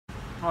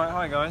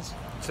Hi guys.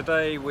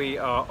 Today we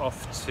are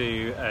off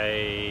to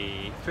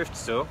a thrift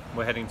store.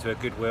 We're heading to a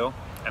Goodwill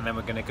and then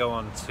we're going to go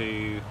on to,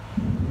 you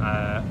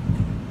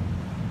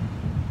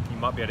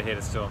might be able to hear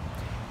the storm.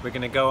 We're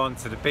going to go on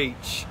to the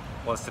beach,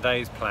 was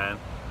today's plan,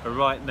 but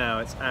right now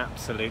it's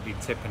absolutely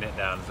tipping it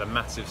down. There's a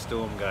massive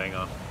storm going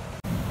on.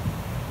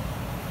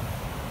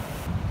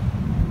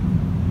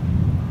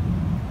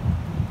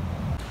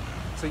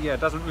 So yeah, it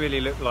doesn't really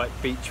look like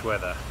beach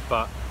weather,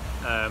 but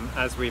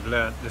as we've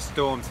learnt, the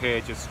storms here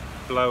just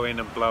blow in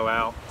and blow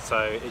out, so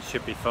it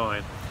should be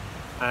fine.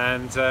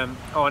 And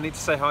oh, I need to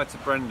say hi to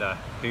Brenda,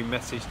 who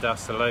messaged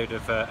us a load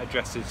of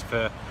addresses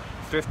for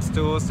thrift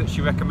stores that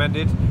she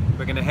recommended.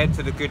 We're going to head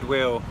to the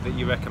Goodwill that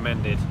you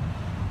recommended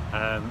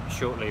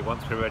shortly,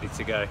 once we're ready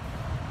to go.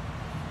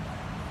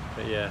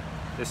 But yeah,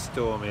 this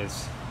storm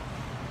is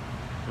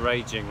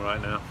raging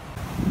right now.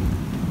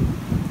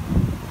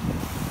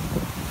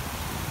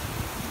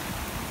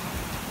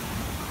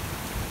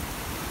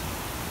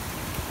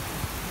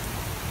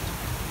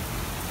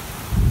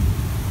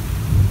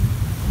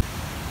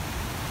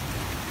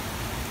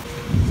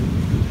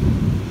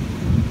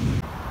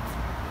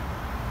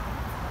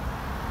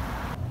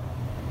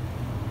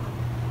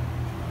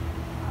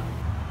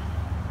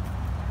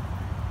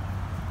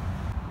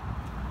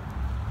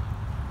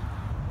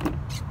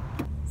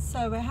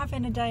 So we're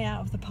having a day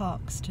out of the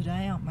parks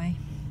today, aren't we?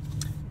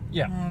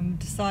 Yeah.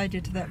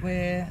 Decided that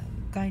we're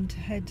going to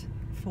head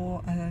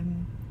for,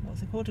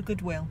 what's it called? A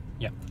Goodwill.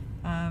 Yeah.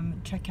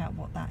 Check out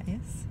what that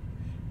is.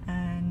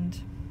 And,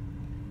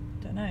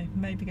 don't know,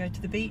 maybe go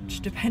to the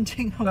beach,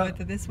 depending on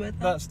whether this weather.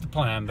 That's the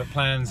plan, but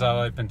plans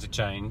are open to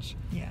change.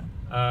 Yeah.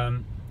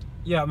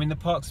 Yeah, I mean, the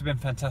parks have been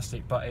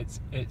fantastic, but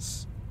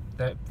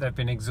they've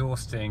been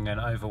exhausting and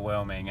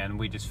overwhelming, and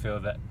we just feel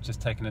that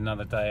just taking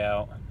another day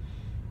out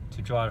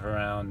to drive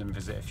around and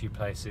visit a few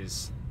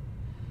places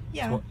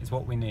is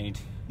what we need.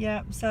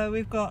 Yeah, so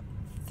we've got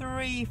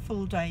 3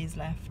 full days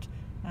left.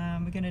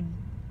 We're going to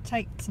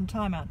take some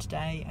time out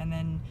today and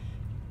then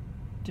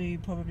do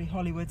probably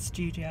Hollywood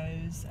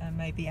Studios and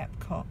maybe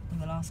Epcot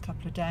in the last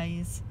couple of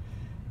days.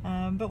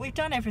 But we've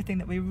done everything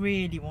that we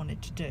really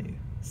wanted to do.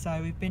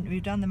 So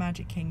we've done the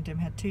Magic Kingdom,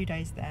 had 2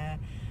 days there.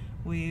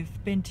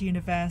 We've been to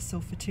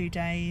Universal for 2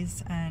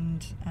 days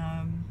and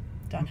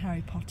done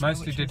Harry Potter.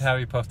 Mostly did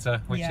Harry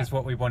Potter, which is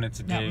what we wanted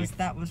to do.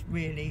 That was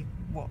really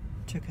what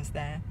took us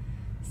there.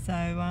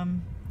 So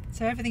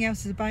so everything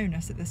else is a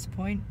bonus at this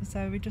point.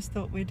 So we just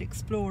thought we'd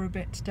explore a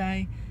bit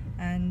today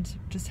and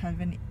just have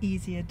an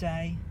easier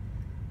day.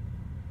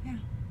 Yeah.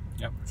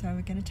 Yep. So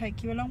we're going to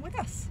take you along with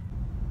us.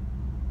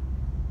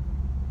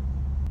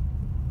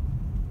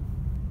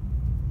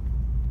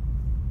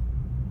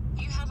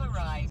 You have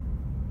arrived.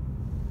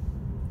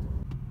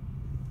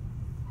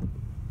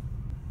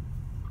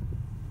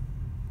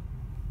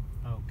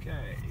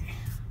 Okay.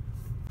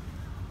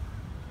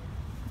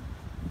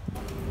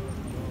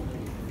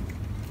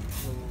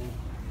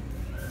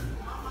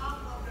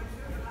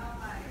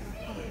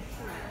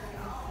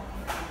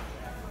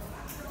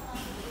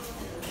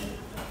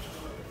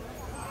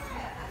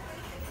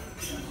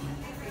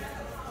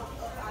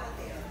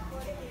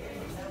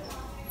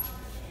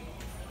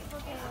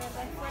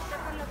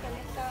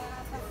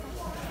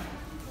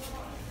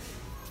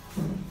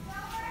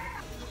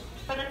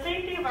 For the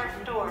safety of our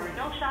store,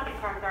 no shopping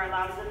carts are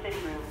allowed in the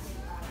fitting room.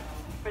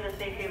 For the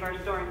safety of our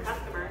store and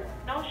customers,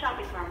 no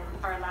shopping carts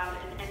are allowed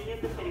in any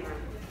of the fitting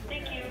rooms.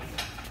 Thank you.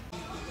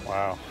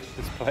 Wow,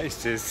 this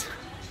place is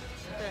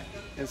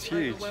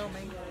huge.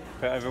 Overwhelming.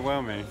 A bit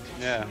overwhelming,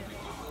 yeah.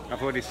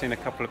 I've already seen a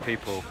couple of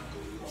people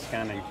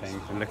scanning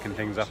things and looking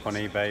things up on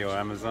eBay or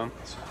Amazon.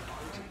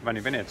 I've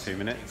only been here 2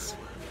 minutes.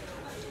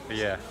 But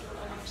yeah,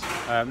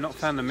 not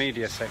found the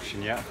media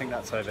section yet. I think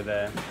that's over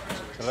there.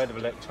 It's a load of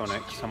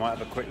electronics. I might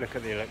have a quick look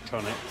at the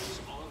electronics.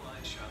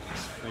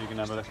 What are you going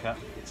to have a look at?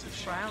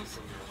 Browse.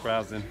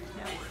 Browsing.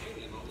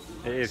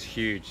 Yeah. It is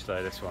huge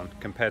though, this one,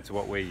 compared to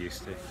what we're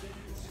used to.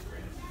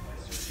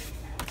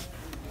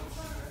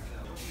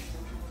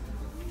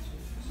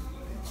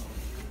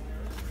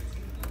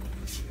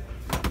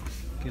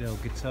 Good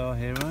old Guitar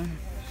Hero.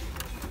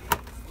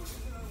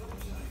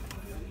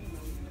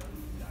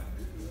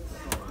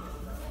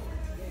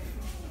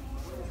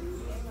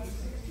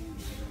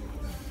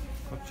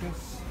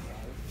 Gotchas.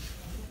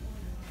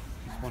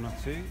 Just 1 or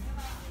 2.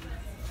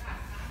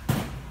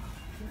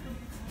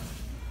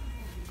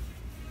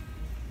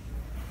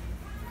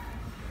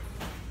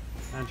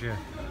 Andrea.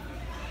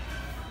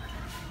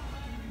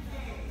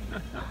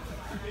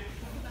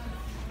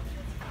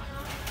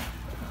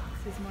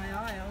 This is my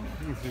aisle.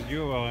 This is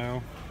your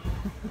aisle.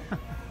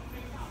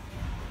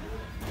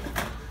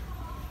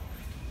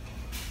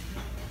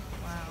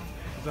 Wow.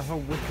 There's a whole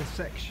wicker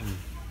section.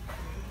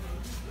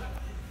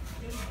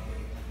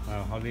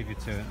 Well, I'll leave you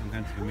to it. I'm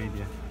going to the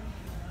media.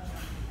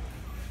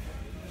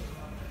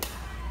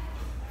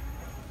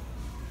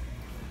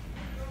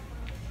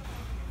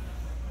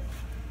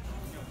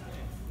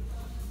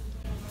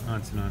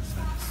 $99.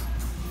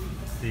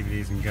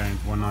 DVDs and games,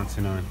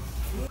 $1.99.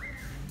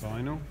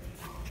 Vinyl.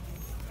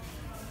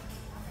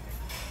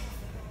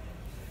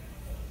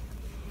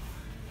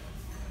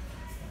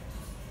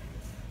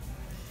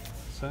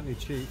 certainly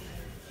cheap.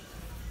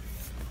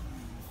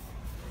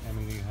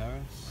 Emily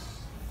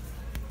Harris.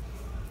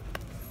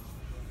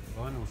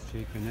 Vinyl's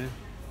cheap in here.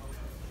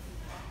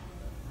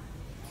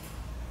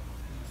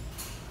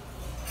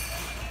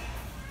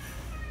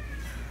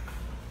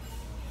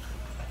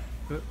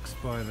 Books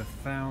by the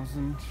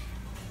thousand.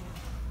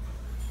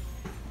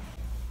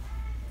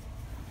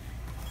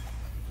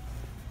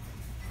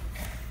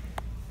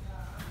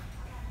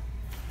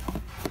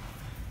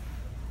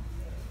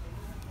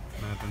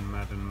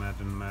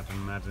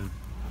 Madden.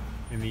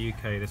 In the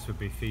UK this would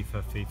be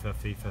FIFA.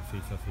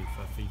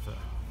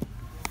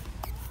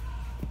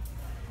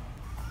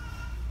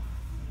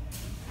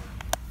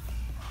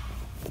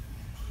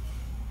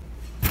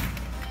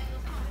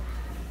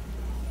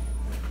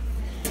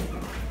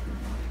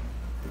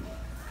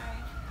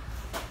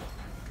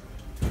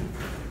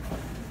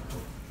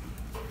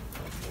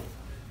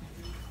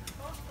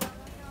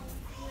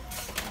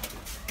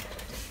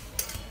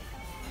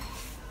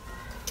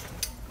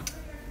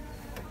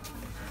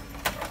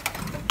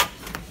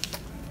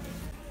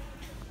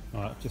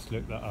 Right, I've just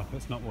looked that up.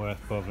 It's not worth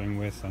bothering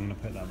with, so I'm going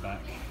to put that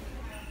back.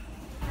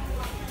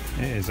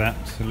 It is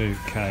absolute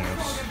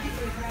chaos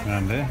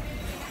around here.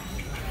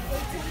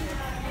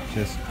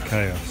 Just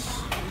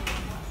chaos.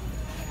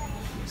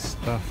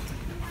 Stuff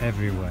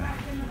everywhere.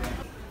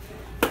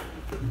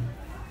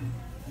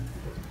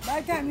 By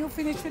the time you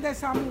finish with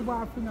this, I'll move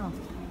off, you know.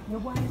 You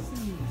want to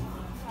see you.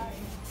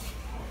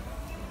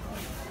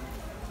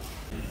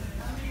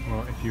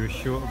 Well, if you were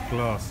short of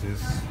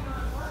glasses,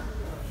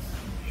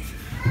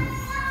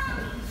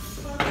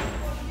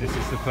 this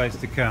is the place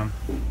to come.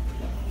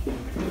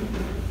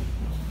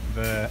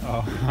 There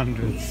are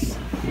hundreds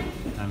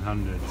and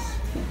hundreds.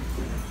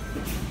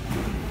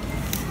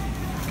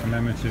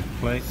 Commemorative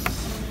plates.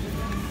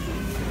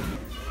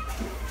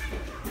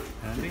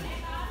 Handy.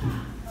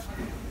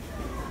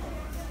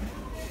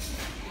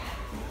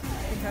 I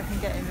think I can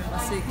get him in my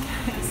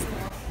suitcase.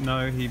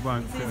 No, he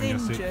won't fit on your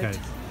injured. suitcase.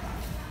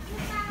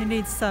 He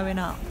needs sewing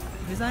up.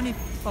 It was only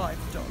 $5.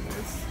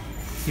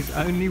 He's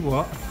only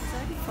what? It's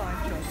only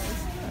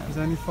 $5. He's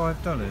only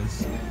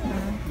 $5?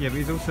 Yeah, but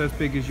he's also as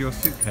big as your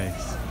suitcase.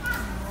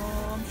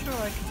 Oh, I'm sure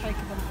I could take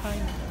him on a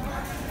payment.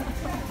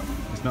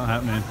 It's not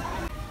happening.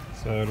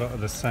 So a lot of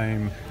the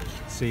same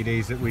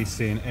CDs that we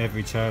see in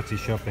every charity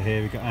shop are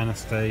here. We've got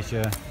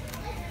Anastasia,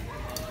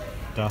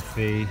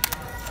 Duffy,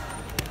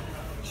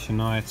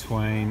 Shania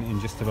Twain in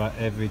just about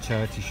every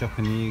charity shop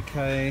in the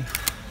UK.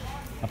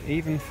 I've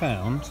even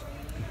found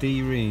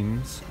D.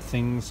 Ream's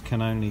Things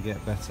Can Only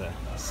Get Better,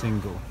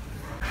 single.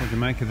 What do you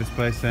make of this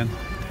place then?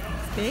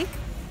 It's big.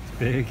 It's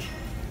big.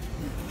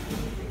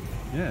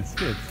 Yeah, it's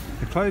good.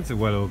 The clothes are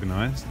well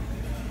organised.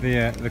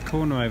 The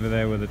corner over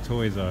there where the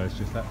toys are is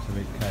just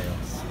absolute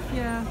chaos.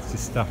 Yeah. It's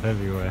just stuff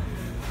everywhere.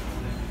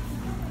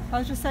 I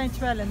was just saying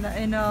to Ellen that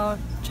in our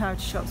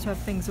charity shops we have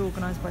things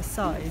organised by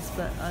size,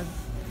 but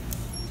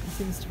it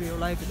seems to be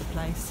all over the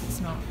place. It's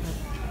not.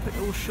 They put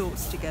all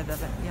shorts together,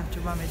 but you have to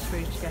rummage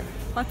through together.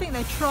 I think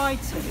they try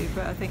to,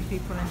 but I think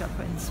people end up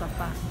putting stuff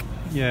back.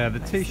 Yeah, the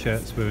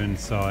t-shirts were in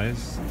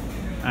size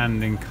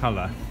and in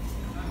colour.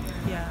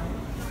 Yeah.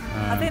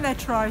 I think they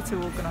try to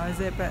organise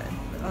it, but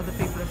other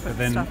people have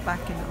put stuff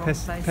back in the wrong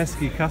places.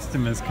 Pesky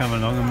customers come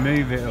along and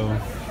move it all.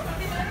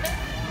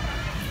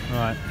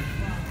 Right.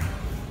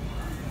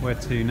 Where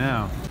to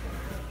now?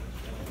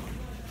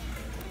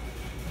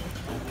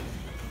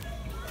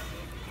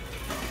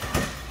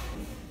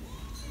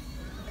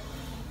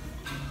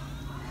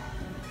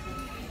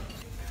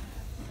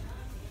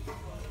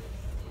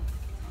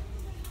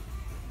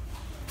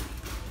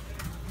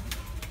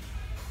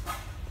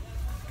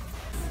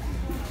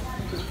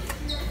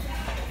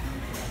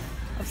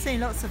 I've seen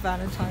lots of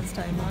Valentine's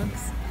Day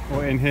mugs.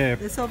 What in here?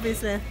 It's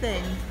obviously a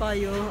thing. Buy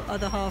your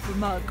other half a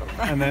mug.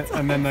 And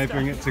then they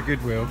bring it to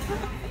Goodwill.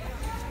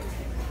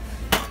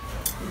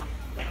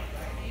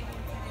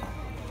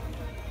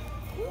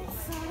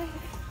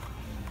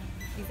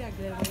 These are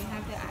good when you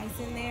have the ice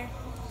in there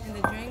and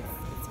the drinks.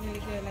 It's really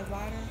good, like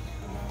water.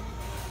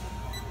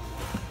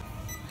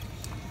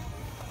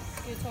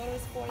 Your total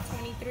is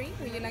 $423.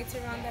 Would you like to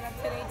round that up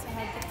today to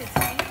help the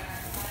kids?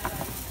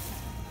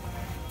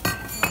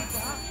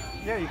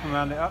 Yeah, you can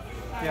round it up.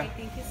 All Yeah. right,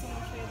 thank you so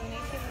much for your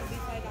donation. It'll be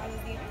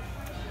 $5 even.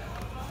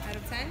 Out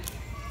of 10.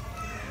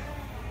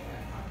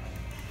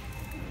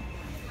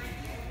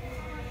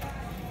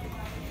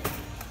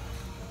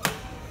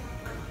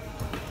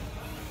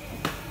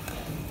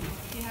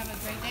 You have a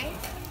great day.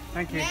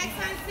 Thank you. Next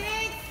on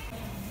 6.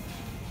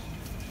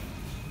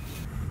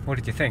 What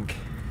did you think?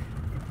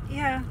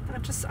 Yeah,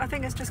 I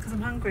think it's just because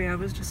I'm hungry. I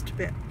was just a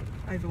bit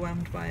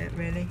overwhelmed by it,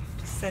 really.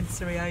 Just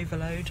sensory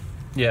overload.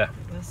 Yeah.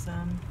 It was,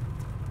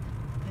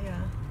 yeah.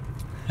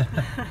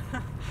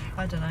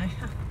 I don't know.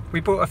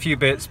 We bought a few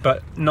bits,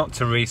 but not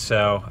to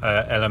resell.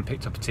 Ellen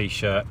picked up a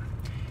t-shirt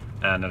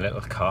and a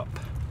little cup.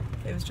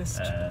 It was just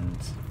And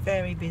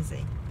very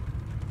busy.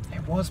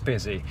 it was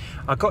busy.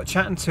 I got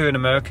chatting to an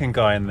American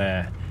guy in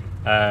there.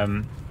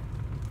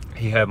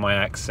 he heard my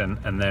accent,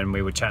 and then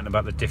we were chatting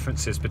about the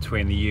differences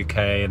between the UK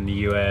and the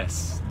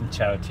US and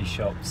charity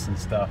shops and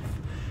stuff.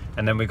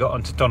 And then we got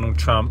onto Donald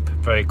Trump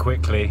very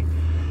quickly.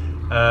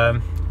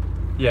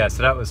 Yeah,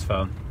 so that was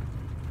fun.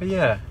 But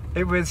yeah,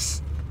 it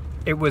was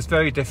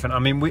very different. I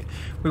mean, we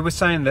were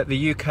saying that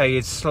the UK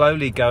is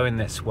slowly going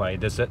this way.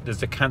 There's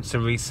a cancer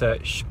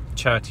research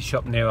charity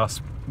shop near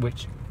us,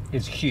 which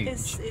is huge.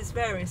 It's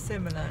very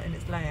similar in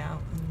its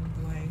layout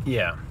and the way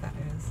Yeah. that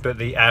is. But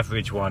the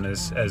average one,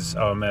 as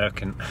our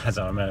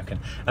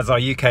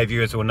UK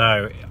viewers will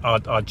know,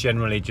 are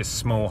generally just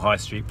small high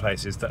street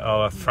places that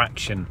are a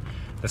fraction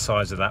the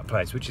size of that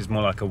place, which is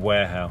more like a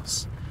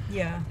warehouse.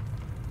 Yeah.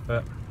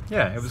 But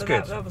yeah, it was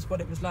good. That was what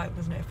it was like,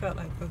 wasn't it? It felt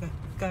like we were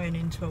going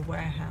into a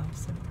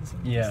warehouse, and it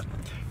was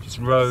just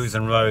rows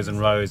and rows and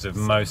rows of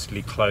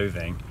mostly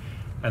clothing,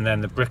 and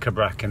then the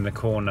bric-a-brac in the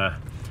corner.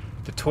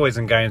 The toys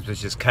and games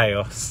was just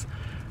chaos.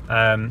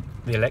 The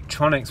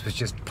electronics was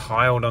just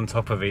piled on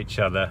top of each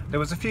other. There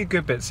was a few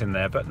good bits in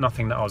there, but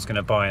nothing that I was going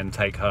to buy and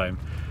take home.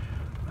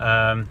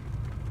 And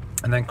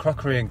then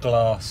crockery and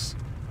glass.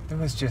 There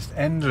was just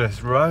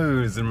endless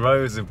rows and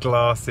rows of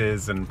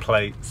glasses and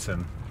plates.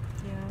 And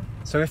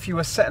so if you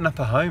were setting up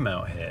a home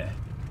out here,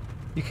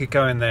 you could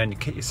go in there and you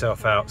kit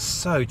yourself out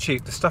so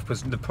cheap.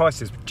 The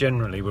prices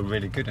generally were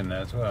really good in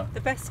there as well.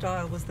 The best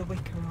aisle was the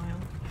wicker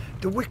aisle.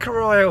 The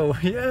wicker aisle,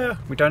 yeah.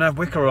 We don't have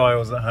wicker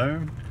aisles at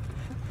home.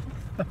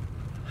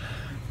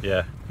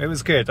 Yeah, it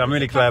was good. I'm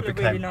really glad we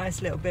came. Really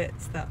nice little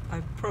bits that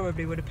I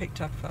probably would have picked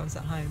up if I was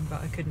at home,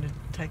 but I couldn't have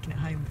taken it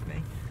home with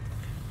me.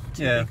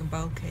 Too big and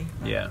bulky.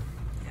 Yeah.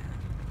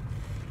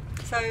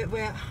 So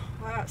we're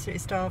absolutely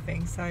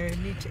starving, so we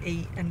need to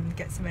eat and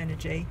get some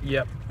energy.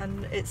 Yep.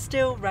 And it's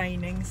still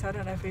raining, so I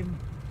don't know if we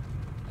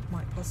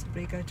might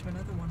possibly go to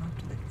another one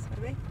after this,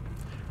 maybe?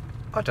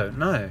 I don't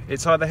know.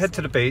 It's either head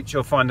to the beach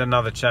or find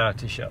another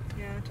charity shop.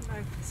 Yeah, I don't know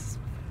if it's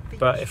beach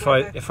but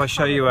if I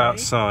show you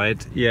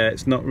outside, yeah,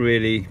 it's not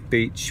really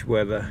beach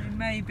weather. I mean,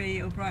 maybe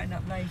it'll brighten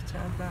up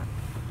later, but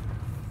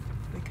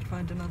we could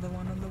find another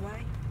one on the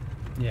way.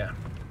 Yeah,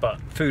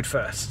 but food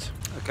first.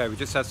 Okay, we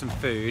just had some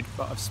food,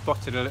 but I've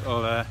spotted a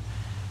little,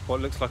 what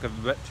looks like a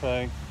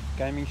retro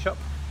gaming shop.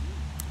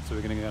 So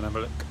we're going to go and have a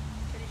look.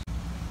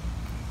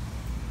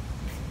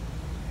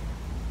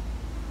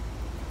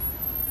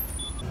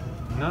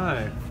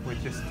 No, we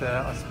just,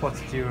 I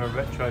spotted you a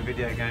retro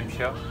video game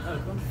shop.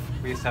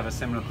 We used to have a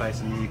similar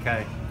place in the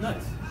UK.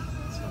 Nice.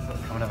 So I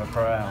thought, come and have a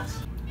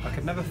browse. I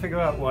could never figure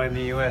out why in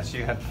the US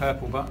you had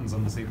purple buttons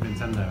on the Super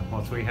Nintendo,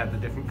 whilst we had the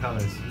different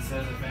colours. Instead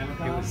of the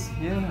Famicom? It was,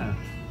 yeah.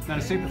 No,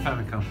 the Super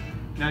Famicom.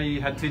 Now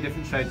you had two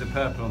different shades of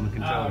purple on the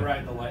controller. Oh,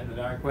 right, the light and the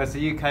dark. Whereas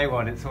the UK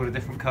one, it's all the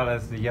different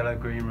colours, the yellow,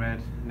 green,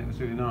 red, and it was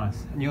really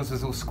nice. And yours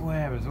was all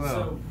square as well.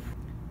 So,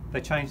 they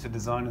changed the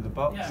design of the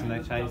box, yeah, and they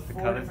changed the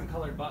four colours. different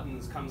colored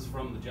buttons comes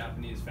from the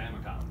Japanese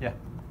Famicom. Yeah.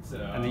 So,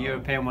 And the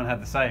European one had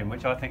the same,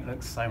 which I think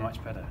looks so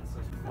much better.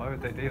 Why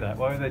would they do that?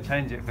 Why would they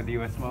change it for the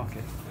US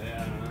market?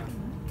 Yeah, I don't know.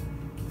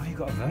 Oh, you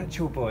got a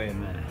Virtual Boy in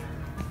there.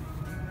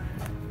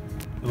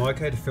 Am I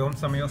okay to film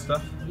some of your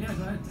stuff? Yeah,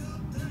 go ahead.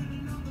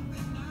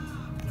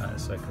 That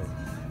is so cool.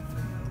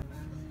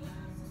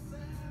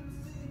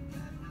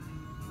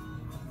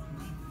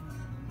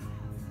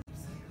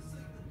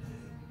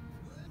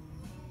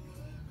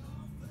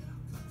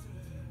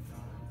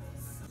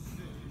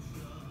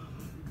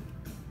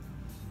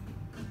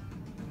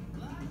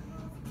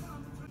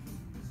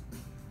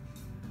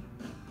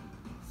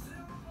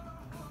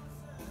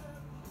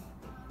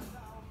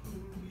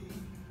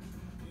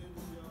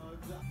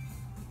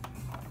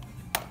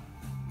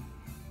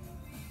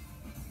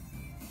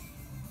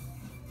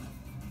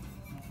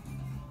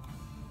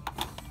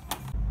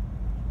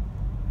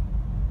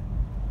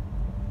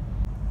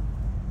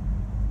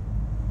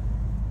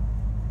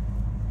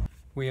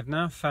 We have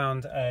now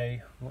found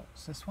a,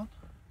 what's this one?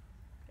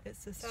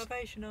 It's the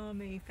Salvation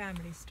Army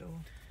family store.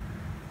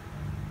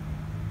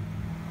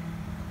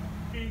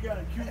 You got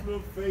cute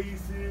little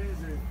faces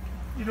and,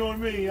 you know what I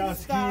mean? Our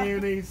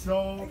skin ain't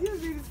soft.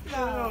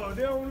 No,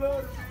 they don't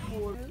love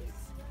you.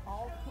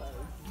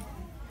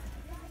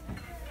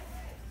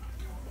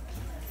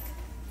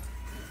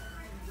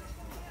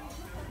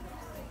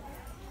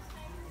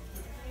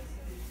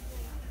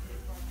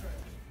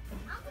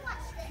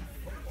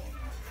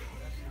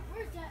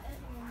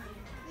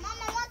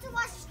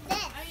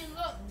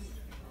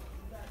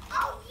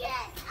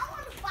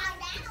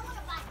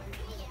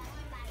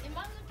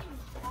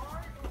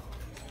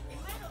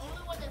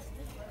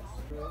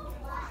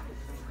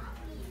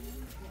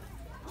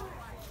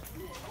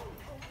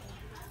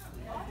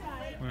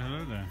 Well,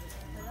 hello there.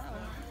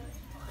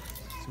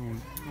 It's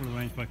all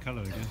arranged by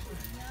colour, I guess.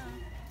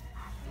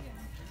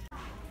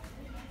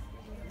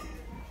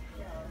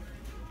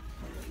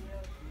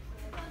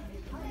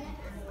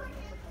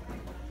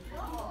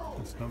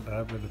 That's not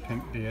bad with the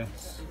pink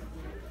DS.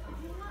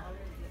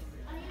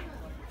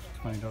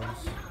 $20.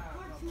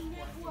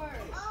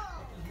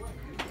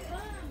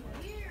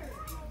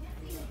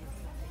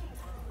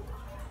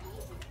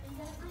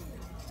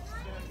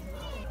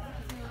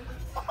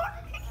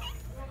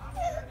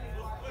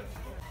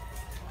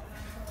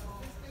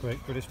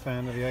 Great British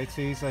band of the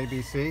 80s,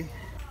 ABC.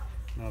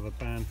 Another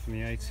band from the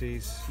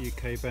 80s,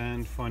 UK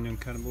band, Fine Young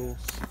Cannibals.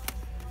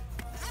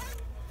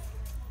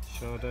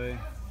 Sade.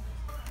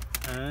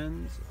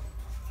 And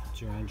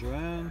Duran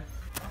Duran.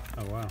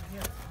 Oh wow.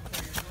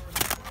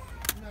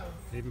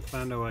 Even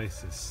found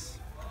Oasis.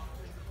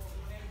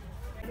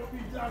 You be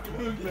jogging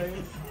me,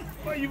 man.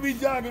 Why you be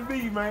jogging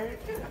me, man?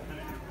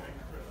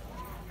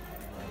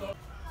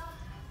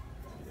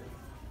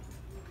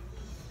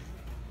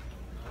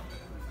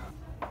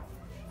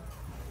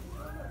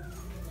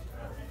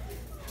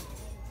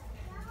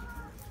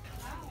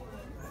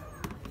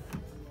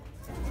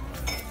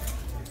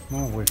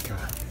 More wicker.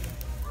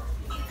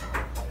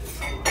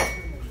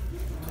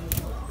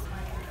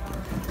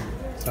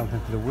 Something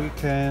for the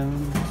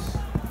weekend.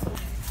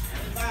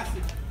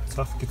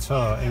 Tough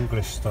guitar,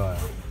 English style.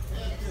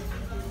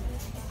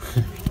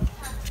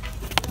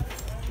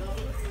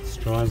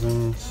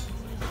 Streisand.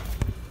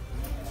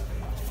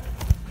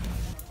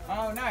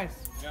 Oh, nice.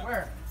 Yeah.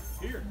 Where?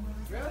 Here.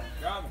 Really?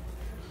 Driving.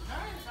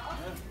 Nice.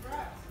 Awesome.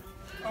 Congrats.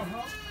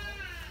 Uh-huh.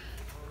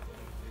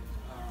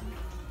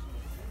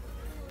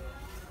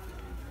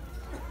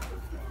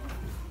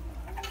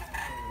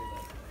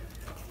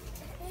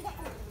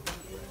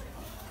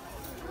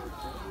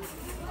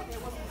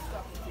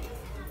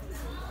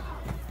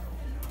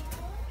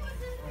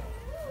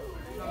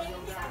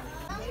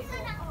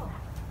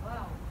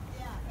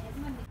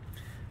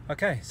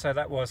 Okay, so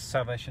that was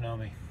Salvation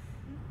Army.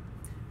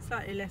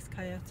 Slightly less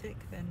chaotic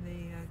than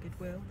the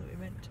Goodwill that we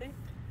went to.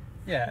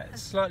 Yeah,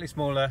 it's slightly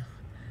smaller,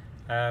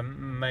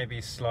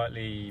 maybe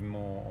slightly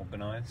more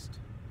organised,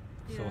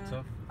 sort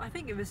of. I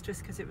think it was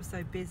just because it was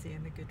so busy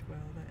in the Goodwill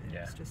that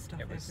it was just stuff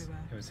everywhere.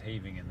 It was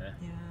heaving in there.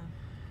 Yeah.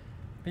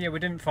 But yeah, we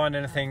didn't find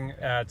anything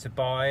to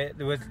buy.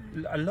 There was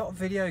a lot of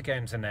video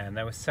games in there, and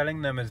they were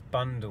selling them as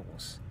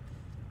bundles.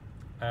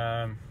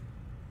 Yeah,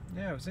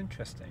 it was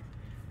interesting.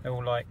 They were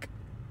all like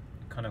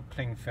kind of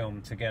cling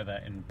film together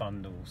in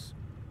bundles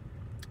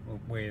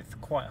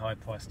with quite high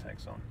price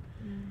tags on.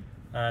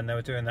 And they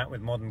were doing that with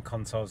modern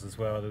consoles as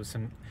well. There was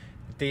some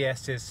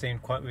DSs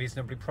seemed quite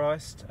reasonably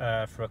priced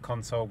for a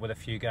console with a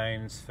few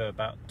games for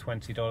about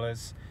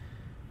 $20,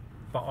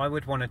 but I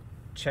would want to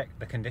check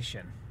the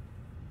condition,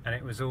 and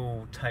it was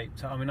all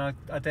taped. I mean, I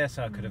dare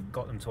say I could have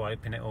got them to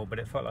open it all, but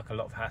it felt like a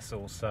lot of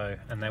hassle. So,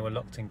 and they were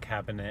locked in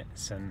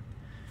cabinets, and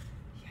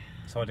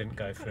so I didn't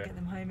go for it. Get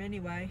them home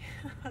anyway.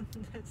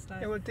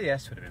 Yeah, well,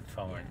 DS would have been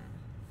fine.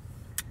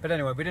 Yeah. But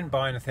anyway, we didn't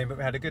buy anything, but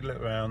we had a good look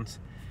around.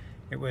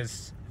 It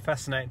was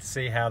fascinating to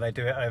see how they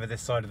do it over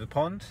this side of the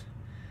pond.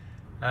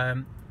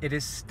 It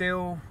is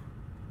still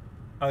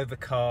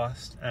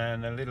overcast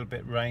and a little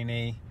bit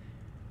rainy,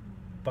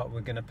 but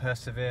we're going to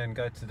persevere and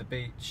go to the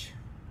beach.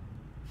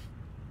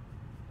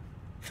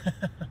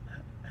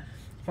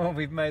 Well,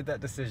 we've made that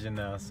decision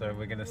now, so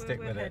we're going to stick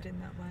with it. We're heading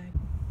that way.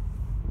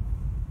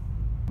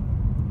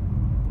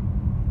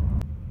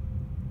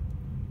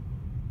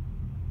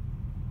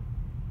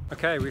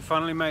 Okay, we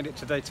finally made it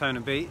to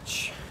Daytona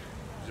Beach.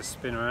 Just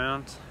spin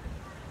around.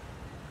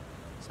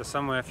 So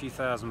somewhere a few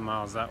thousand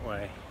miles that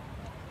way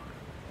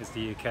is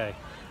the UK.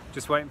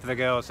 Just waiting for the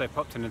girls, they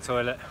popped in the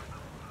toilet.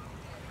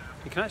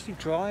 You can actually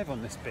drive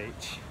on this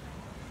beach.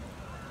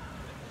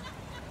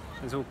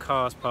 There's all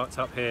cars parked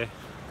up here.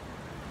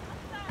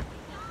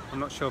 I'm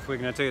not sure if we're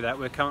going to do that.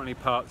 We're currently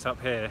parked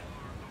up here.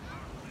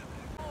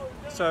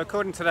 So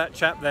according to that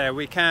chap there,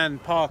 we can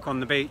park on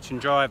the beach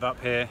and drive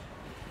up here.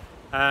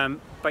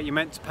 But you're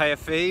meant to pay a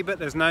fee, but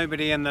there's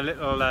nobody in the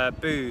little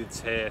booths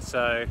here,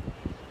 so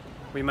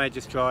we may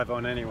just drive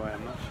on anyway,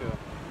 I'm not sure.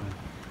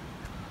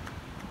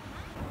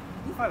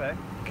 Hi there,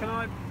 can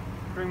I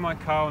bring my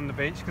car on the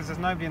beach? Because there's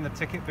nobody in the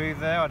ticket booth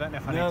there. I don't know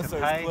if I need to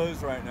pay. It's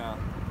closed right now.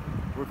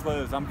 We're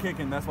closed. I'm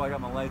kicking, that's why I got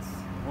my lights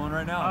on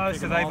right now. Oh,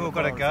 so they've all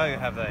got to go,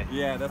 have they?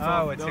 Yeah, that's why.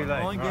 all. Oh, we're too late. The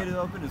only gate is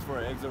open is for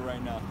an exit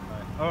right now.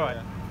 Alright,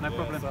 no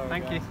problem, sorry,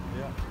 thank guys. you.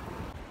 Yeah.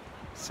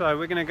 So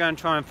we're going to go and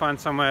try and find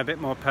somewhere a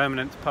bit more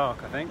permanent to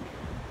park, I think.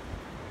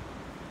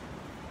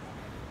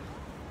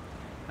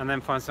 And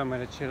then find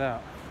somewhere to chill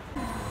out.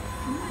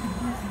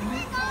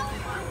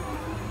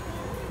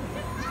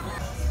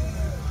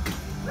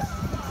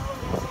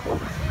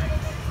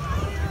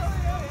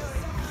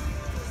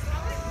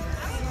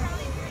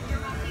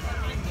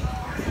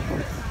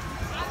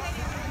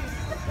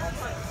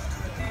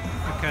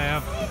 Okay,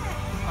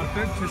 I've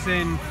booked us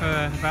in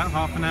for about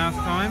half an hour's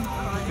time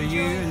for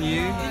you and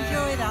you.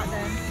 Enjoy that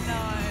then.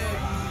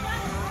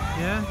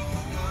 Yeah?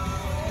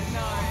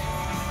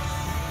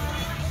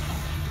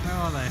 Where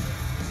are they?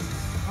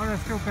 Oh, they're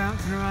still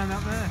bouncing around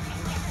up there.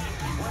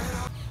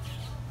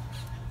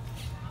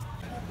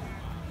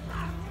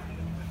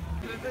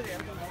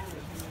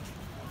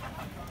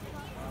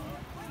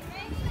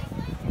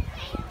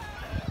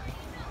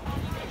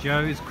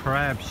 Joe's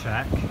Crab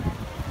Shack.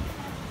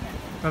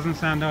 Doesn't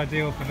sound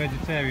ideal for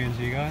vegetarians,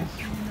 you guys.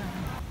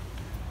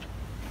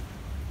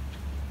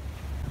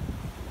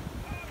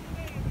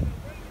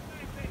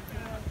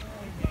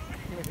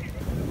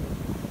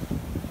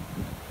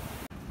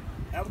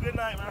 Have a good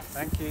night, man.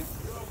 Thank you.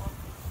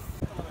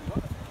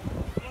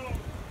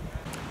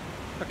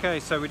 Okay,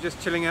 so we're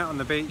just chilling out on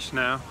the beach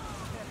now.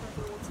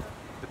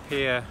 The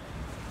pier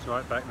is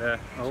right back there.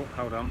 Oh,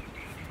 hold on.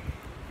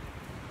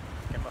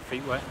 Get my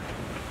feet wet.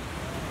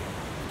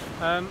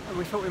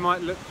 We thought we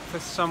might look for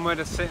somewhere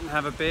to sit and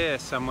have a beer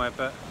somewhere,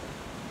 but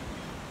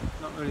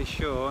not really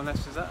sure.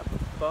 Unless, is that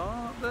a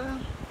bar up there?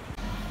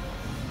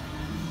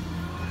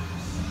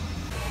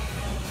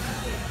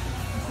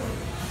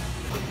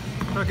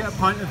 Can I get a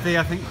pint of the,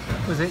 I think,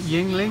 was it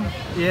Yingling?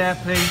 Yeah,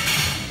 please.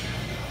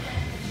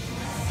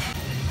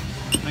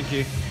 Thank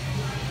you.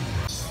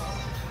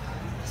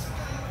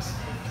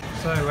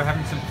 So we're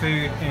having some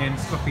food in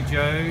Sloppy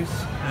Joe's,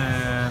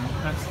 and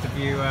that's the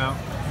view out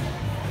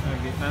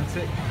over the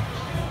Atlantic.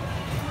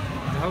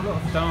 There's a whole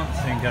lot of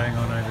dancing going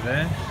on over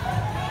there.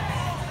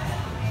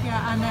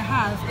 Yeah, and they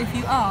have, if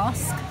you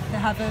ask, they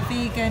have a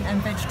vegan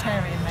and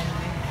vegetarian menu.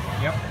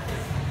 Yep.